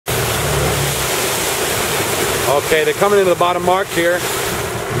Okay, they're coming into the bottom mark here.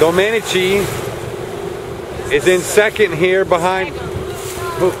 Domenici is in second here behind,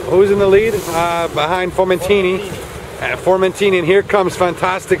 who's in the lead? Behind Formentini. Formentini, and here comes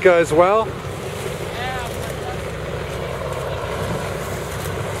Fantastica as well.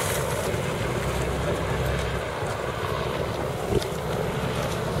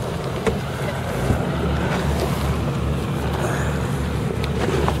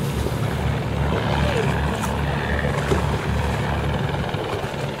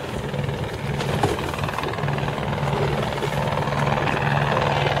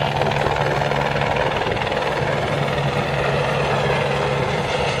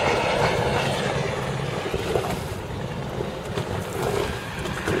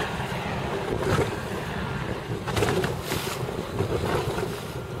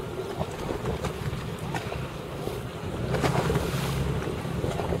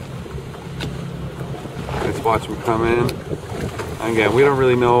 Let's watch them come in. Again, we don't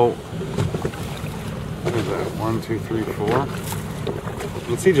really know. What is that? 1, 2, 3, 4. You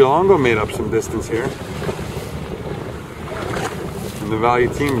can see Gelongo made up some distance here. And the Value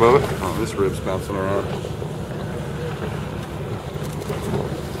Team boat. Oh, this rib's bouncing around.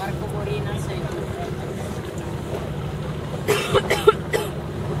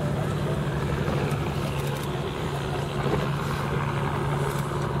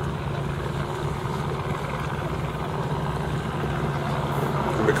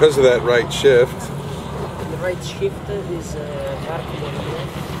 Because of that right shift. The right shift is Marco Molina.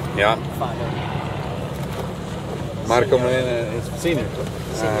 Yeah. Father. Marco Molina is senior.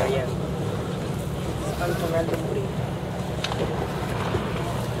 Senior, yeah. Antonello Murillo.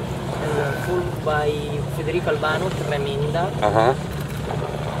 And followed by Federico Albano, Tremenda.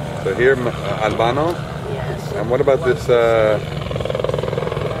 So here, Albano. Yes. And what about this 1,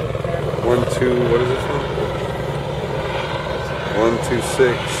 2, what is this one? 1, 2,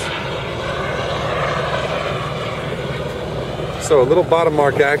 6. So a little bottom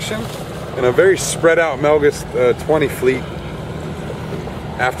mark action and a very spread out Melgus 20 fleet.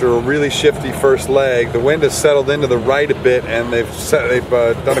 After a really shifty first leg, the wind has settled into the right a bit, and they've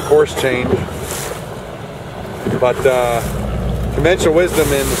done a course change. But conventional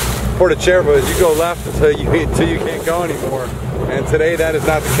wisdom in Porto-Cervo is you go left until you can't go anymore. And today that is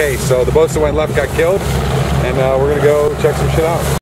not the case. So the boats that went left got killed, and we're gonna go check some shit out.